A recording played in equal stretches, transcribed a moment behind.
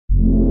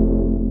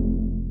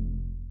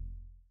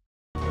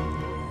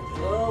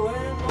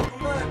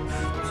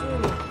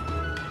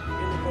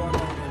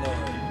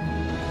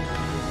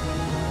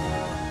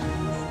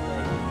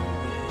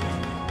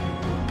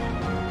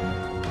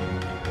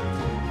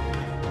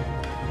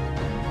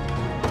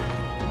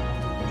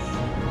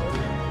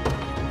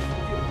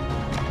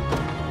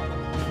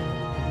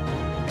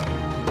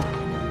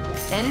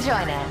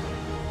Enjoy now.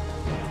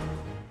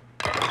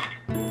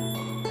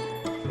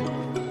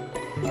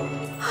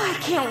 I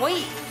can't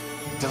wait.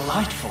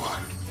 Delightful.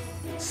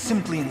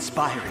 Simply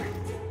inspiring.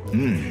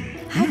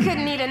 I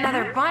couldn't eat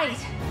another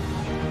bite.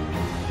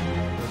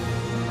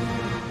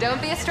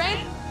 Don't be a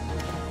stranger.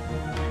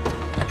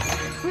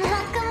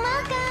 Welcome,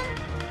 welcome.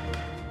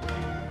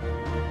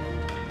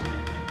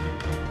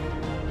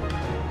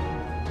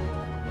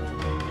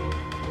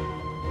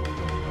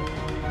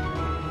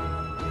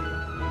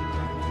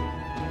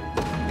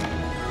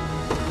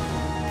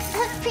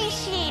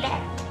 Appreciate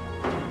it.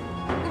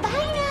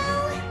 Bye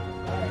now.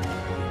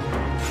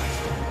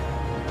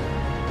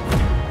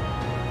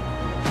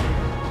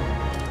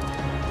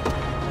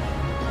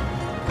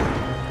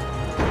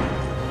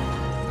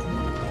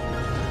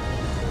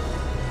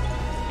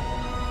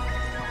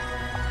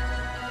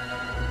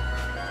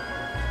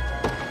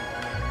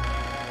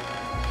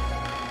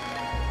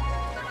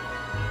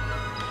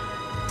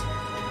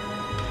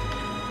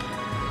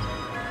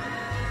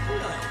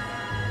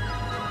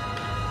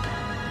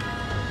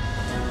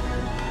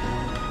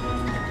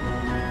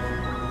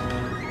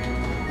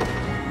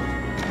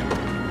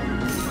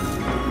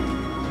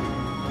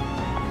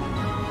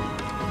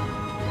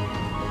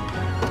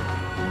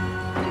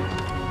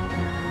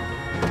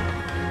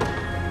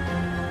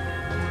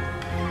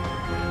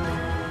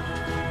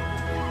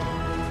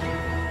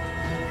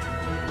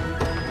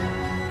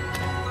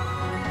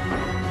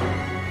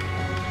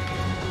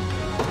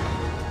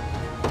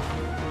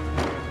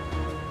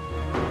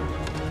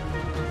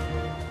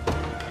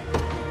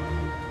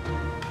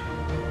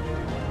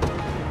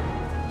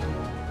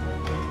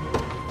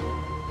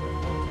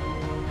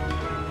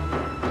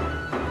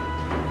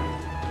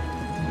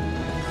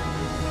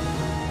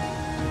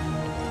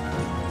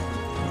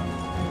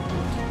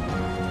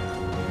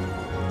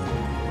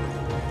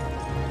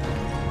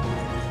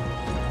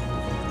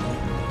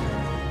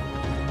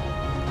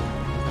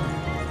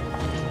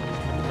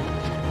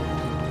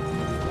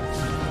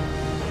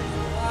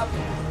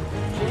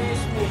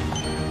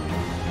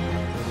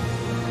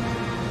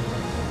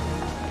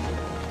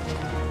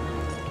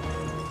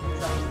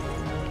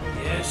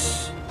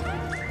 Yes.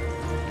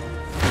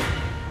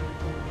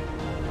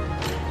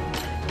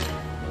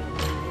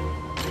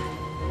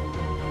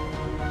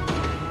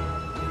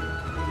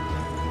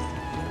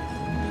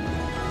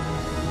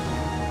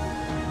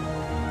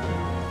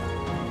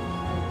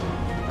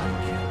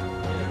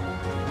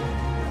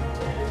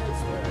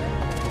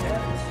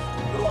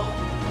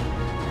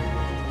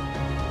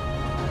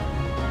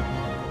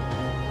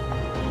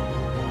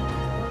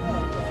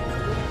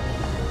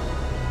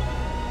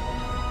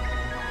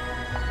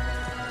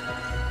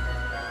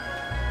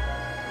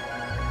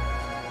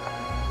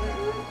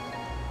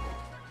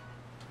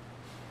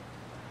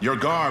 Your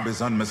garb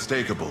is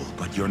unmistakable,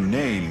 but your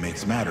name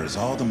makes matters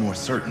all the more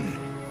certain.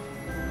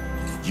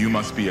 You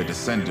must be a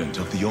descendant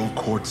of the old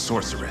court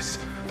sorceress,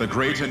 the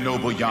great and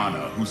noble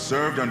Yahna, who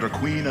served under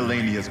Queen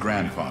Elenia's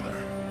grandfather.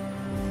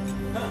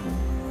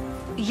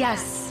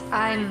 Yes,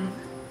 I'm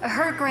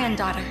her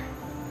granddaughter.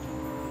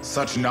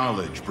 Such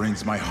knowledge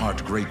brings my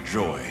heart great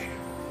joy.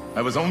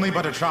 I was only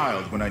but a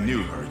child when I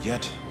knew her,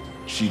 yet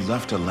she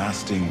left a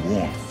lasting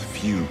warmth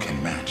few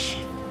can match.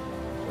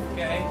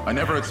 Okay. I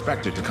never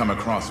expected to come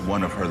across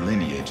one of her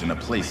lineage in a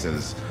place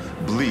as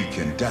bleak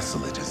and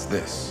desolate as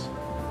this.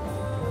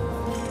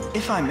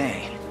 If I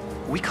may,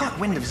 we caught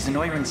wind of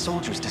Zenoiran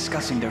soldiers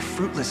discussing their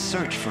fruitless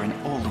search for an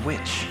old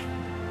witch.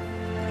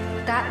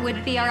 That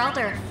would be our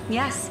elder,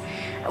 yes.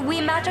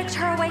 We magicked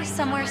her away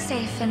somewhere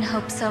safe in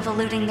hopes of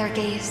eluding their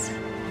gaze.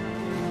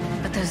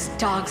 But those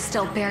dogs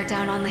still bear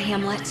down on the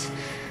hamlet,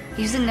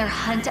 using their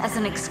hunt as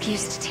an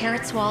excuse to tear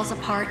its walls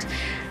apart,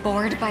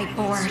 board by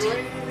board.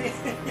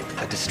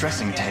 A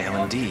distressing tale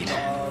indeed.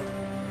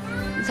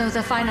 Though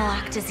the final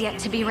act is yet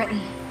to be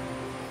written.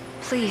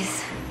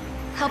 Please,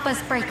 help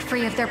us break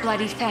free of their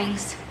bloody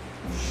fangs.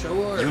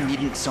 Sure. You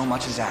needn't so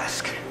much as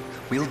ask.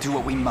 We'll do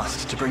what we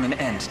must to bring an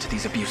end to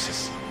these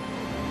abuses.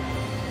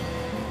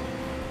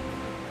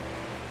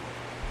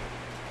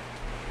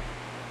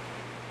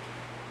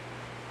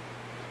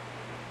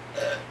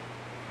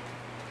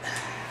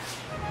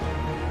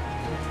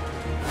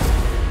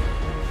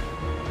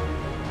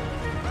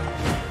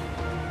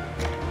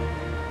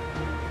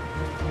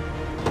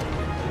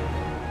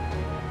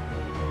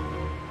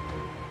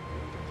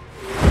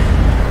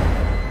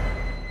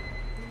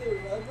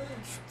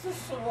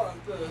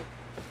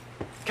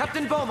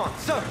 Captain Beaumont,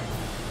 sir!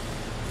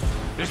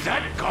 Is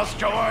that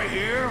gusto I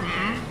hear,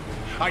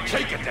 I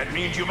take it that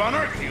means you've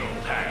unearthed the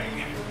old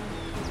hag.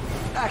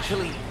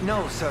 Actually,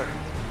 no, sir.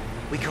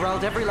 We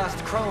corralled every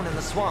last crone in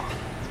the swamp,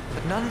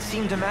 but none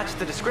seemed to match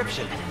the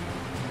description.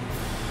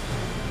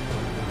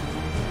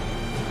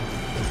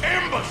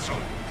 Imbecile!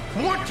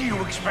 What do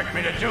you expect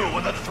me to do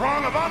with a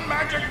throng of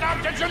unmagicked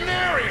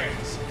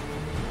octogenarians?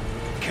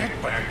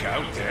 Get back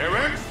out there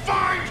and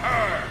find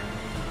her!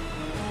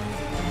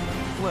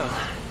 Well,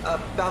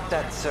 about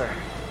that, sir.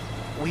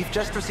 We've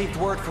just received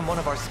word from one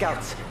of our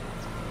scouts.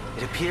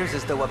 It appears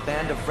as though a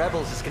band of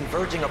rebels is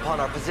converging upon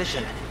our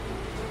position.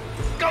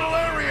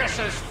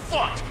 Galerius's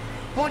foot!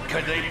 What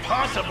could they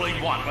possibly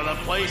want with a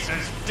place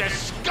as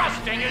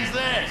disgusting as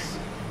this?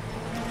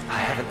 I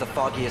haven't the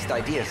foggiest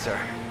idea, sir.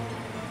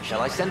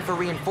 Shall I send for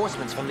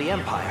reinforcements from the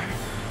Empire?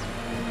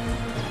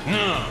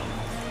 No.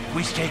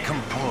 We stay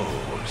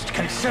composed.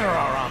 Consider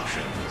our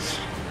options.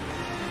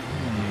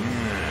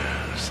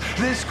 Yes.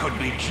 This could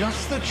be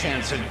just the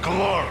chance at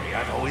glory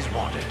I've always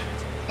wanted.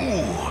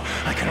 Ooh,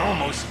 I can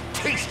almost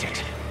taste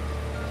it.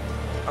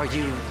 Are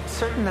you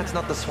certain that's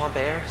not the swamp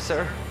air,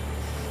 sir?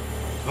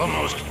 The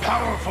most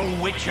powerful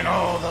witch in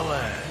all the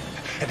land.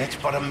 And it's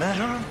but a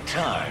matter of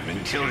time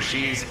until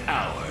she's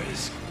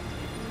ours.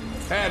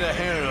 Add a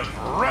hair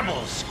of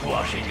rebel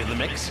squashing to the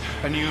mix,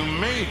 and you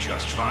may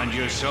just find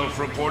yourself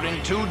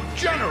reporting to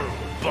General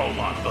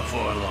Beaumont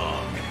before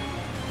long.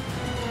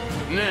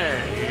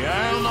 Nay,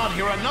 I'll not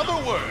hear another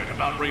word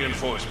about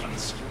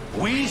reinforcements.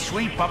 We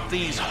sweep up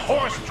these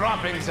horse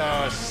droppings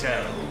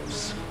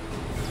ourselves.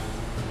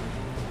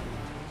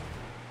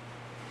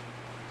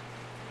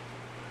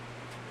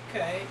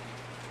 Okay.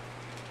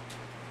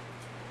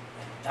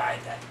 And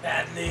died that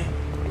badly.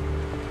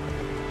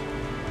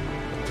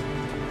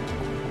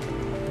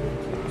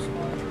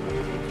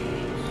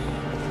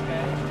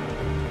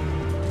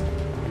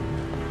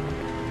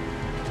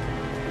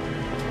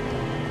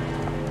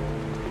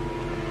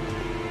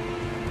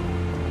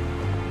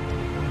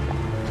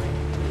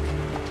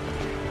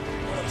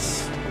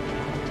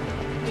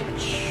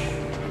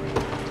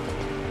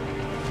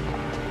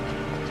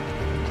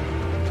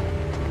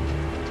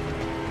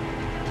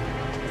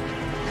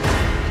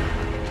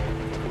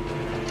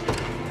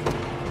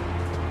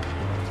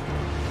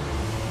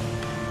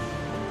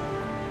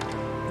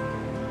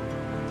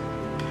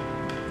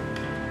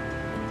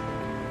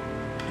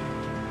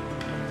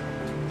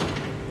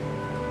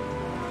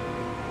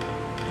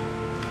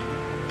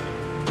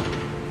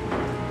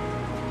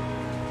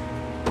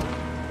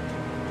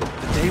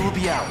 The day will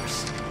be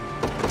ours.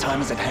 The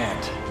time is at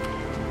hand.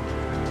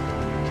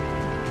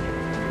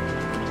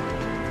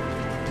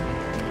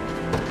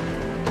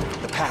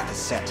 The path is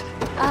set.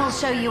 I'll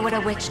show you what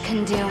a witch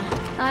can do.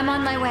 I'm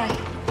on my way.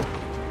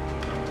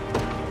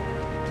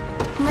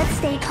 Let's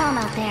stay calm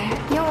out there.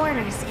 Your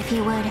orders, if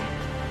you would.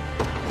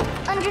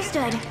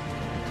 Understood.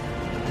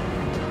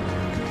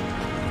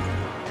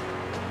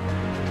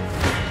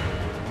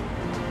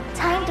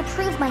 Time to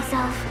prove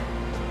myself.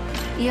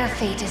 Your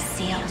fate is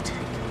sealed.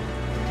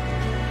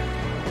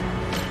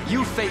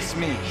 You face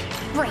me.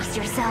 Brace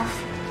yourself.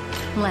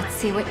 Let's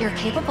see what you're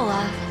capable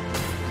of.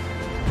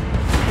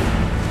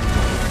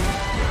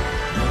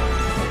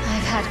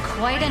 I've had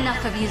quite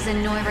enough of you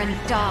Zenoiran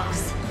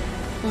dogs.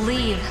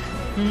 Leave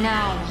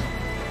now.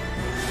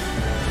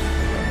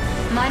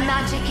 My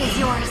magic is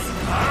yours.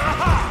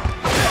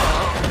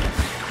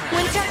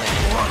 Winter.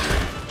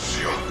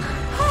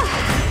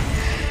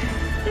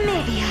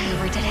 Maybe I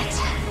overdid it.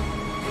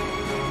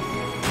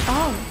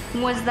 Oh,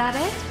 was that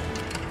it?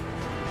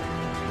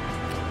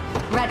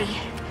 Ready.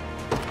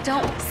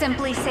 Don't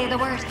simply say the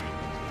word.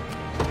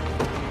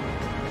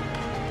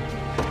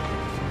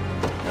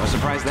 No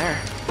surprise there.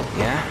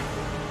 Yeah?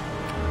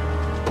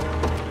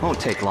 Won't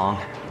take long.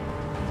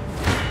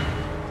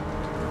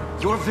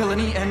 Your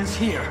villainy ends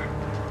here.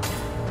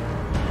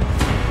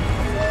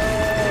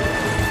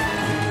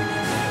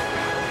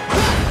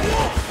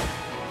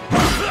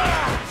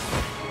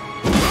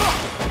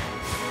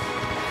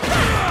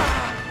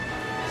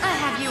 I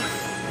have you.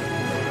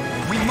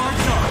 We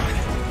march on.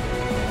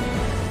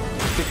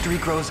 Victory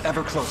grows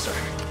ever closer.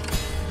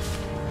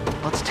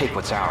 Let's take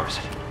what's ours.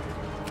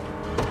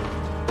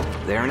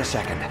 There in a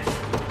second.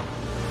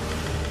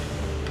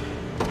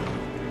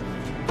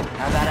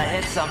 How about I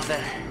hit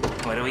something?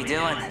 What are we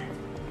doing?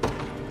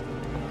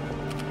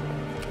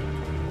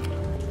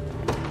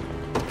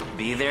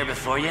 Be there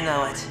before you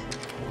know it.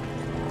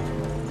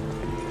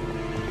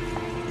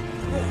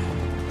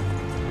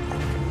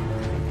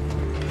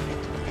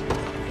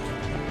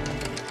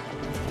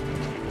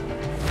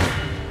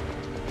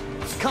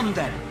 Come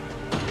then.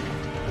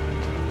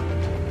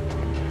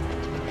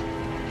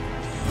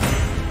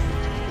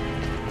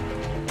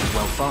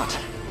 Well fought.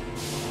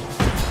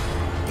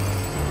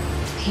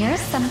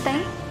 Here's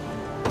something.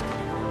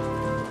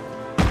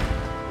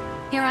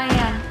 Here I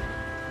am.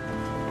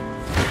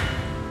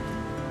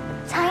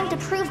 Time to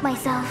prove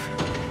myself.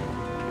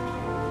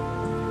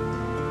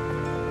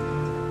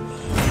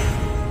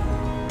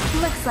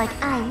 Looks like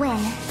I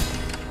win.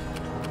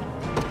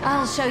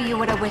 I'll show you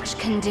what a witch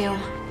can do.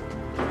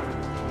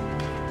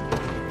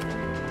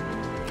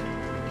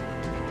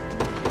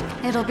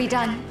 It'll be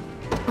done.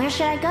 Where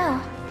should I go?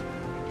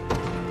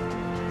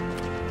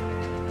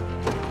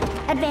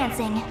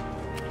 Advancing.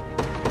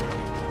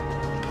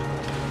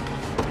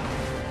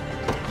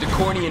 The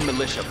Cornian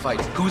militia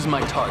fights. Who's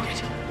my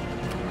target?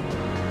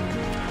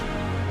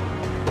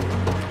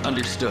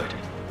 Understood.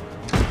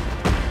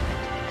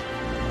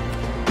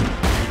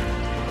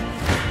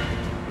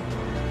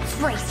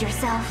 Brace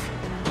yourself.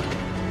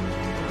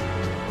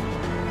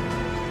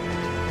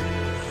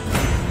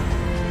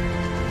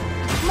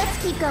 Let's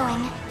keep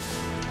going.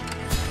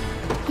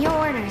 Your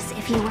orders,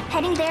 if you were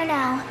heading there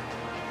now.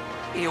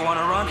 You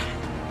wanna run?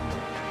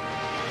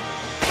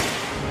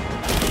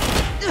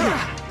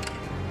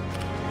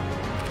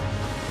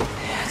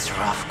 It's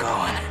rough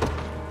going.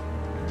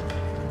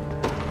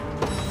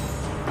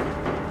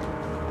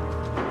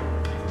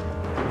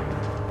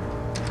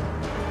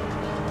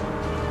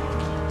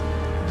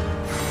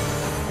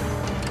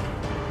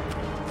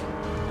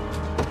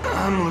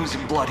 I'm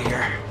losing blood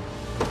here.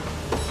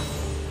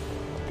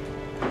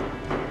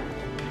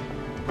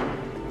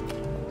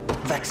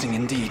 Vexing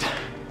indeed.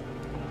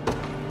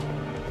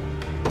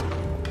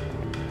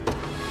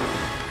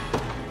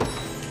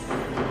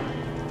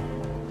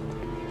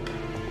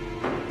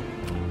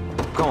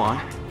 Go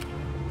on.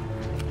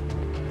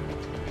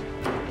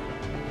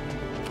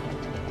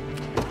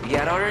 You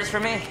got orders for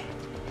me?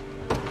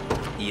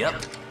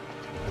 Yep.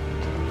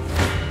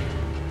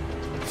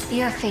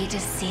 Your fate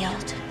is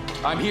sealed.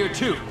 I'm here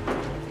too.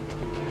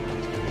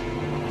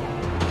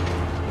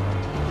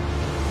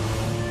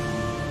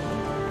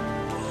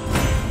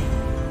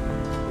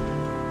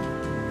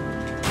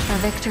 A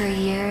victory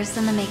years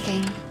in the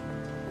making.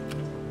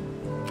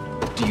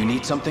 Do you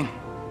need something?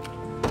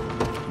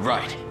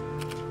 Right.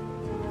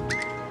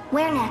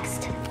 Where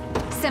next?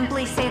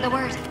 Simply say the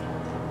word.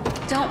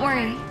 Don't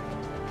worry.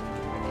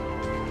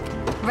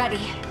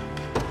 Ready.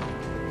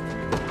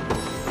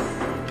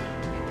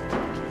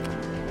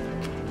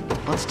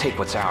 Let's take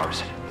what's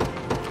ours.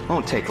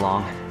 Won't take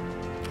long.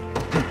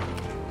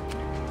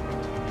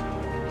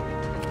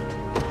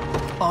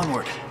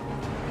 Onward.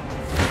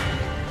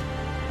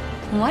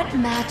 What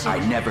magic? I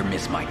never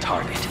miss my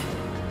target.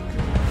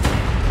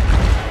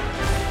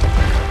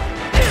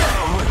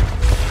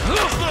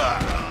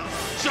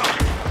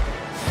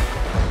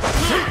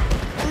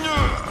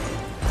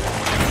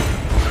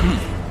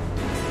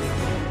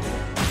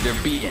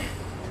 They're beaten.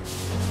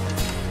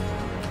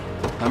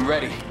 I'm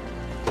ready.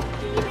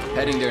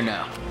 Heading there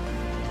now.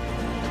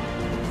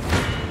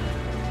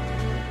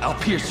 I'll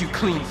pierce you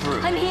clean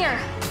through. I'm here.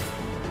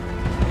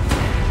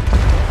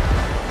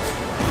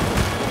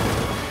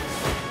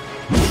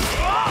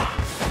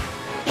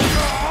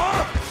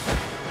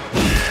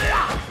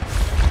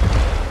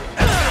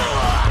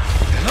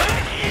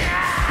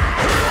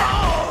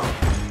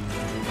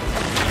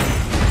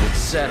 It's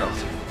settled.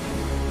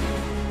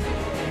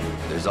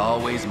 There's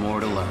always more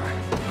to learn.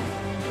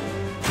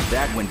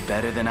 That went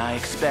better than I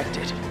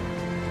expected.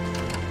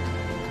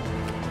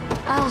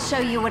 I'll show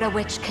you what a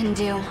witch can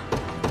do.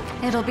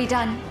 It'll be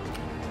done.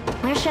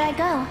 Where should I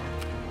go?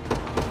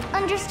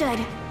 Understood.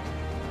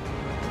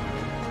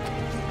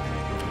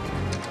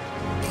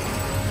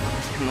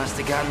 You must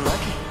have gotten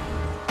lucky.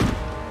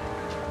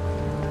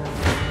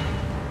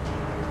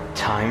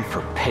 Time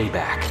for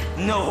payback.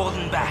 No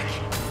holding back.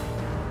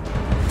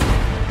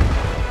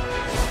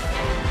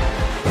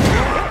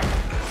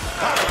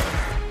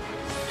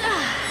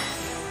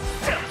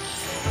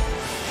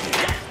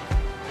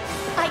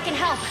 I can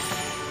help.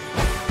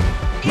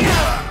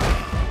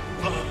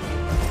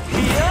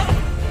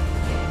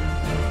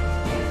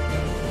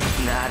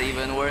 Not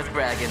even worth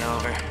bragging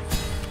over.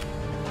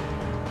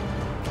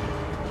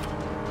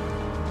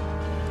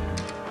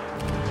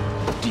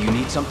 Do you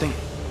need something?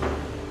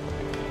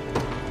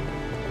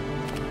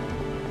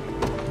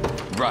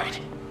 Right.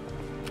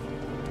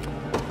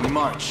 We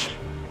march.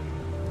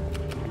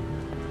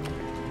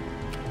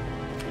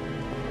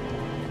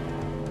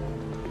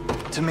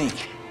 To me.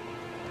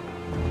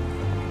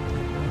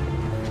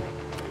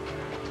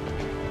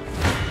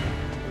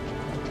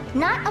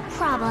 Not a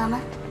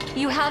problem.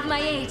 You have my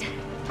aid.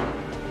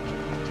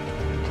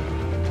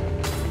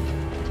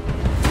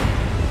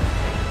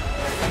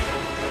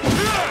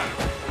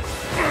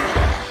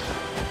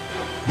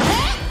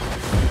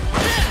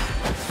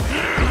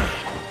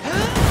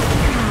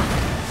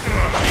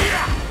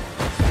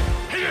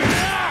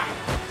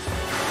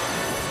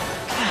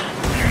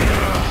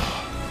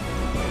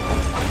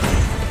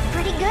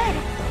 Pretty good.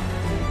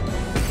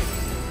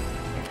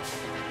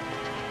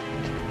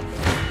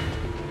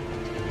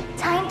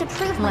 Time to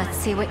prove Let's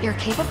see what you're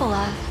capable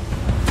of.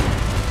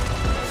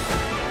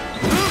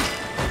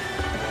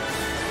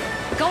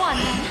 Go on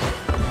then.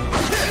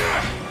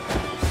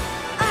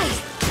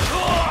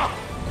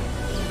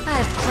 I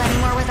have plenty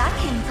more where that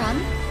came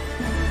from.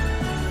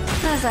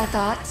 As I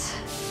thought.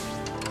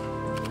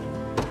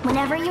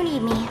 Whenever you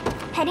need me.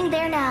 Heading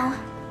there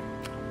now.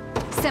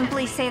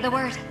 Simply say the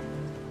word.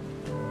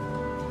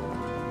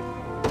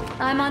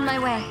 I'm on my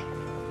way.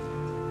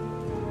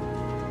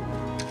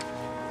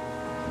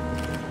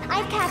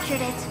 I've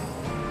captured it.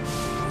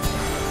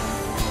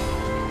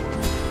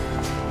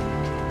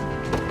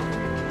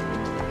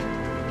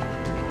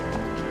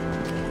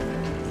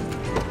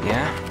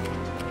 Yeah?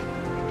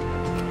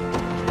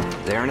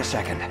 There in a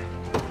second.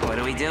 What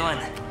are we doing?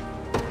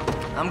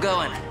 I'm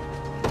going.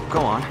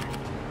 Go on.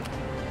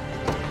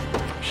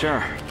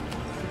 Sure.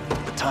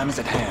 The time is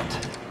at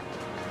hand.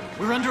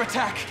 We're under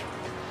attack!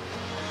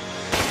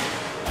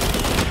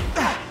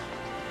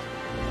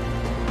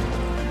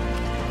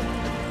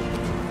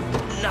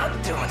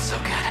 Not doing so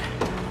good.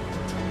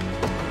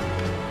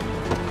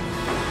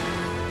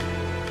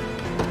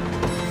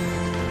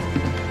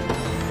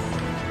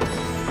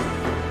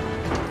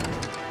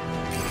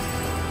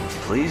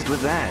 pleased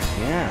with that,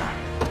 yeah.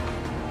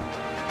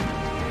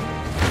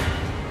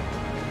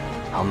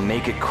 I'll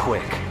make it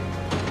quick.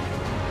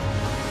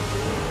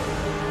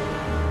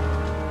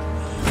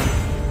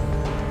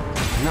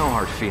 No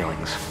hard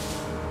feelings.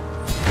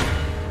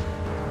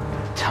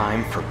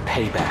 Time for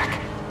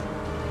payback.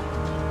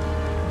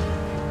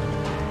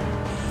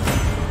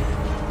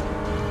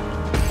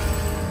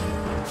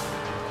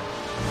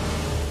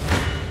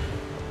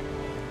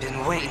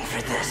 Been waiting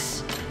for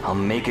this. I'll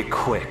make it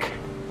quick.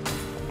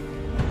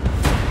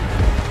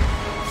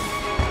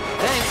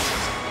 Thanks.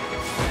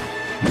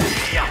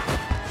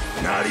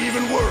 Not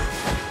even worth.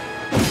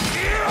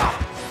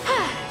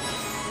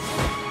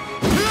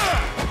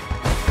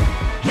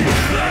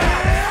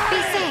 Be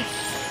safe.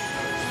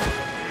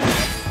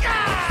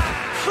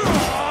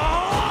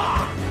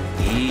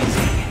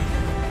 Easy.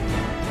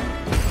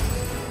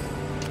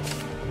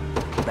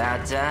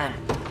 About time.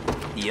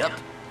 Yup.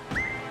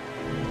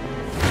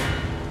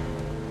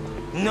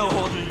 No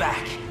holding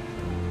back.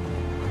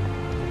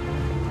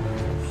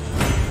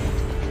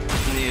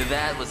 Knew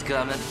that was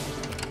coming.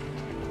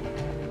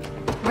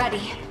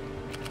 Ready.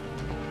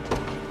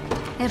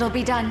 It'll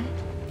be done.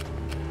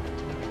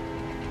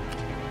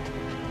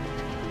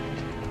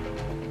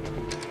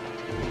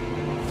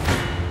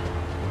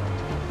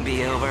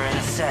 Be over in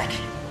a sec.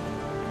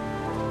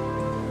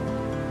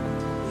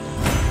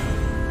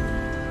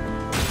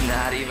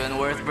 Not even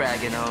worth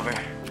bragging over.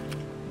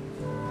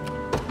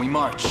 We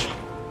march.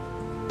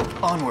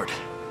 Onward.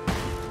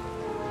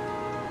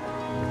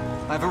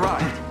 I've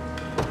arrived.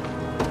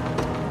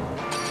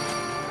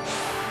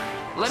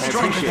 Let me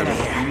Stronger take than it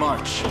ever. here. We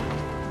march.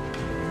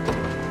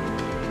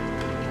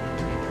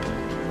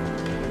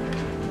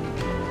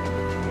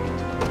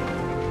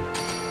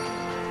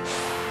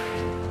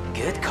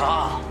 Good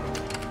call.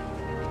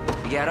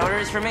 You got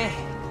orders for me?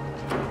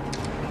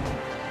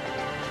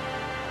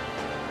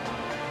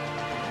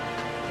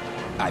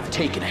 I've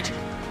taken it.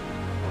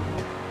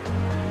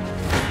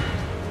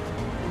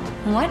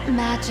 What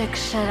magic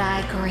should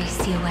I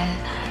grace you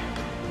with?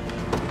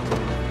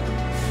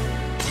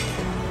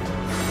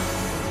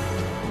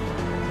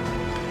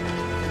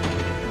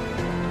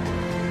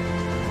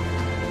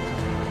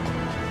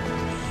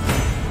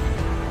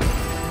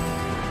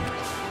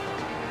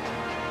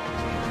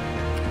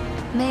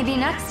 Maybe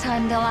next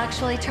time they'll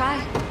actually try.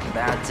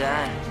 About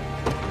time.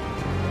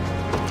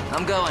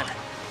 I'm going.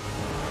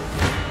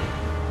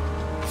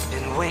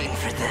 Been waiting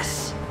for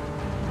this.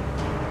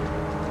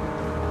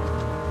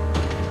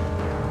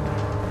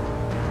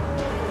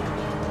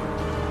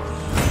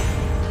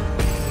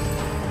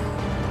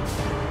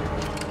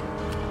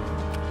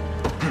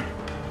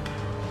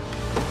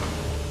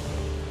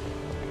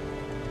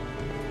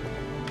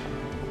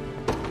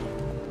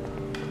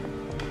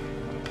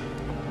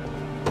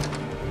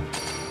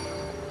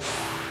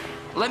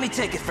 Let me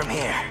take it from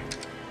here.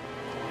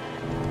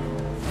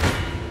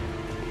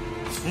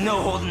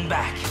 No holding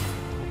back.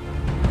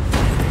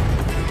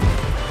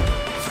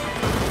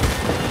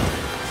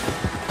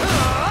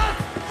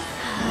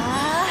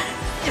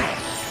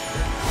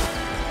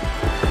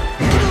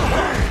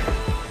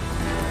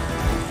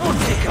 We'll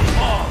take them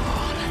all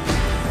on.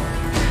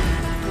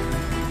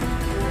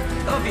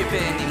 Hope you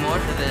pay any more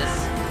for this.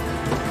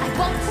 I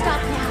won't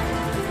stop now.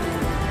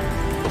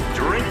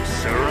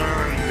 Drinks are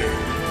on me.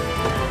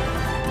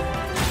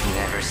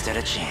 Never stood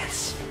a chance.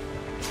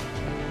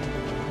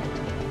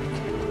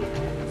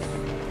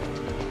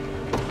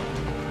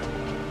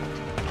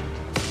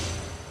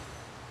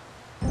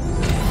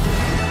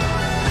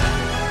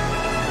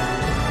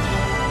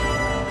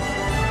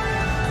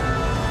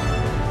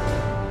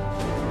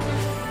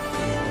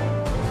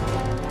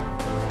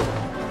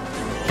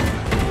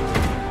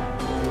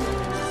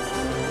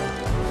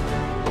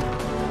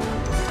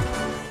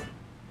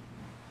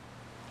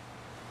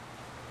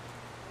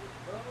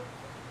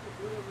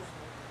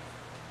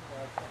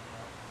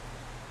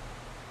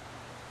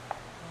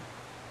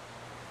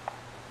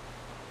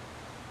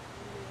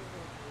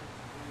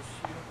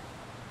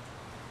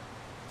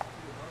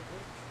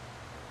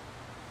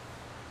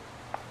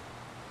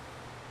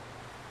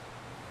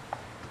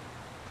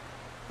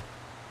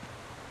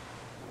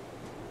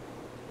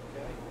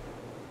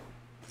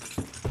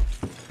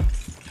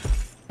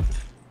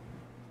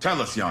 Tell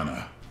us,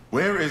 Yahna,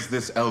 where is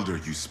this elder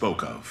you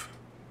spoke of?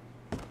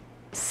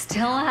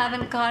 Still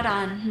haven't caught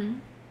on,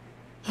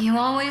 You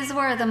always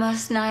were the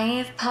most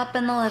naive pup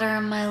in the litter,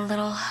 my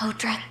little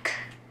Hodrick.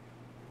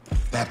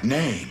 That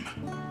name.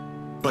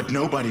 But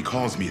nobody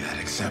calls me that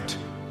except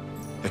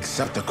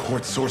the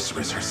court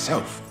sorceress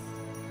herself.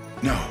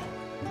 No,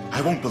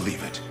 I won't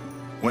believe it.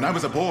 When I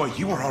was a boy,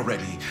 you were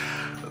already...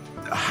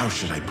 How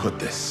should I put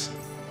this?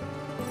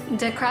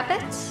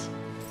 Decrepit?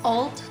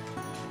 Old?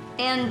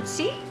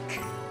 Antique?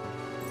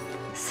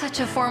 Such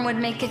a form would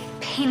make it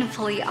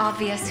painfully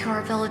obvious who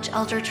our village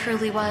elder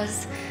truly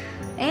was,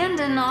 and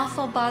an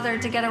awful bother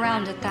to get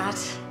around at that.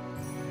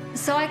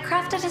 So I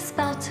crafted a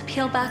spell to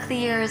peel back the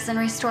years and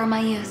restore my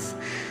youth,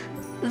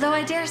 though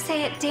I dare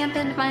say it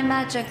dampened my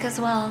magic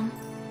as well.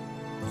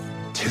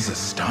 'Tis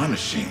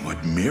astonishing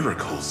what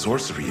miracle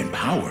sorcery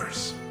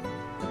empowers.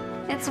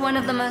 It's one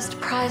of the most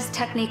prized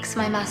techniques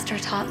my master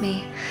taught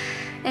me,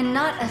 and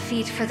not a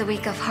feat for the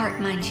weak of heart,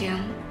 mind you.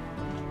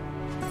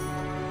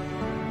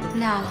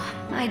 Now,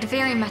 I'd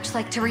very much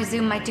like to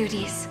resume my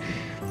duties,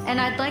 and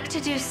I'd like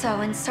to do so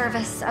in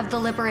service of the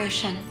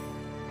liberation.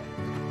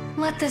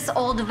 Let this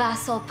old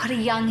vassal put a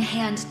young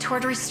hand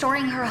toward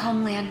restoring her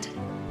homeland.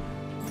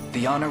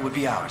 The honor would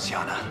be ours,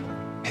 Yahna.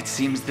 It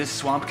seems this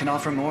swamp can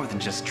offer more than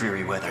just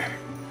dreary weather.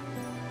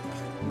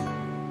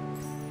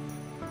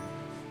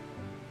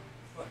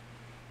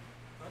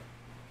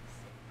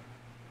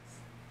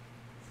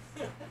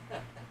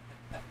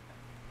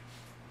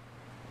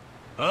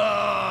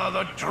 Ah,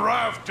 the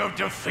draft of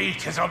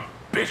defeat is a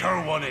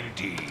bitter one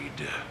indeed.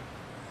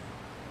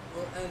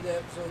 We'll end the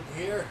episode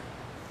here.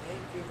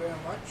 Thank you very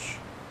much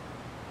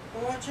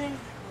for watching.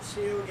 We'll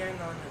see you again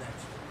on the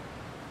next one.